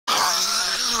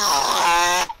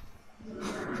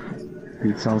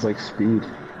He sounds like Speed.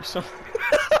 So,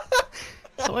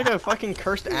 sound like a fucking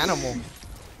cursed animal.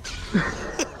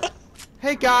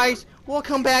 Hey guys,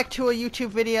 welcome back to a YouTube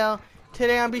video.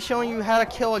 Today I'll be showing you how to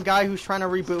kill a guy who's trying to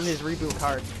reboot his reboot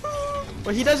card.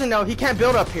 What he doesn't know, he can't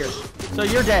build up here. So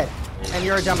you're dead. And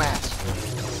you're a dumbass.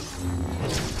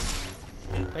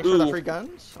 Thanks for the free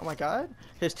guns. Oh my god.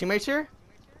 His teammates here?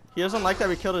 He doesn't like that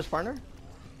we killed his partner?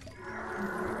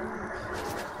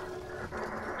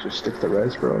 Just stick the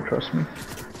res, bro. Trust me.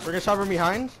 We're gonna shove him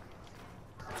behind.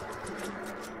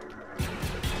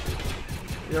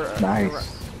 You're,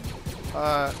 Nice.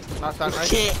 not that nice.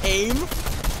 Can't aim.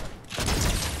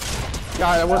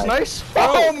 Yeah, that was nice.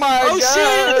 Oh my god!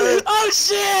 Shit! Oh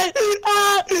shit!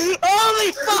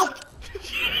 Holy fuck!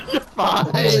 You're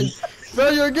fine. No,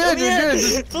 you're good. You're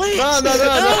good. Please. No.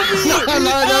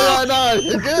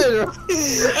 You're good.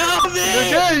 Help me!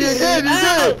 You're good.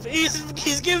 Help!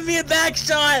 He's giving me a back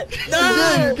shot. No!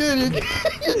 You're good.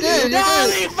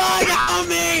 Holy fuck! Help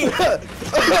me!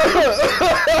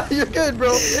 You're good,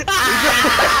 bro.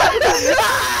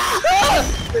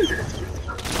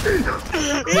 He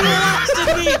molested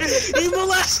me! He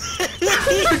molested me!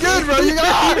 You're good, bro. You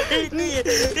got it. He raped me! He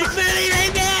finally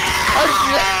raped me!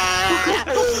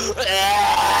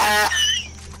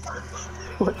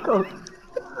 What the?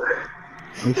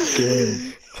 I'm scared.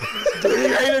 He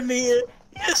raped me!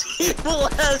 Yes, he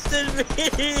molested me!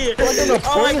 What in the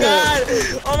Oh my fuck? god!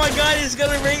 Oh my god, he's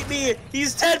gonna rape me!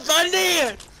 He's Ted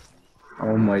Bundy!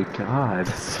 Oh my god.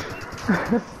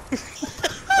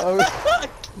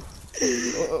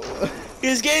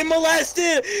 He's getting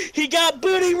molested! He got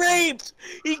booty raped!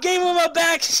 He gave him a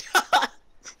back shot! I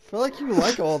feel like you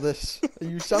like all this.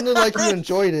 You sounded like you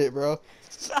enjoyed it, bro.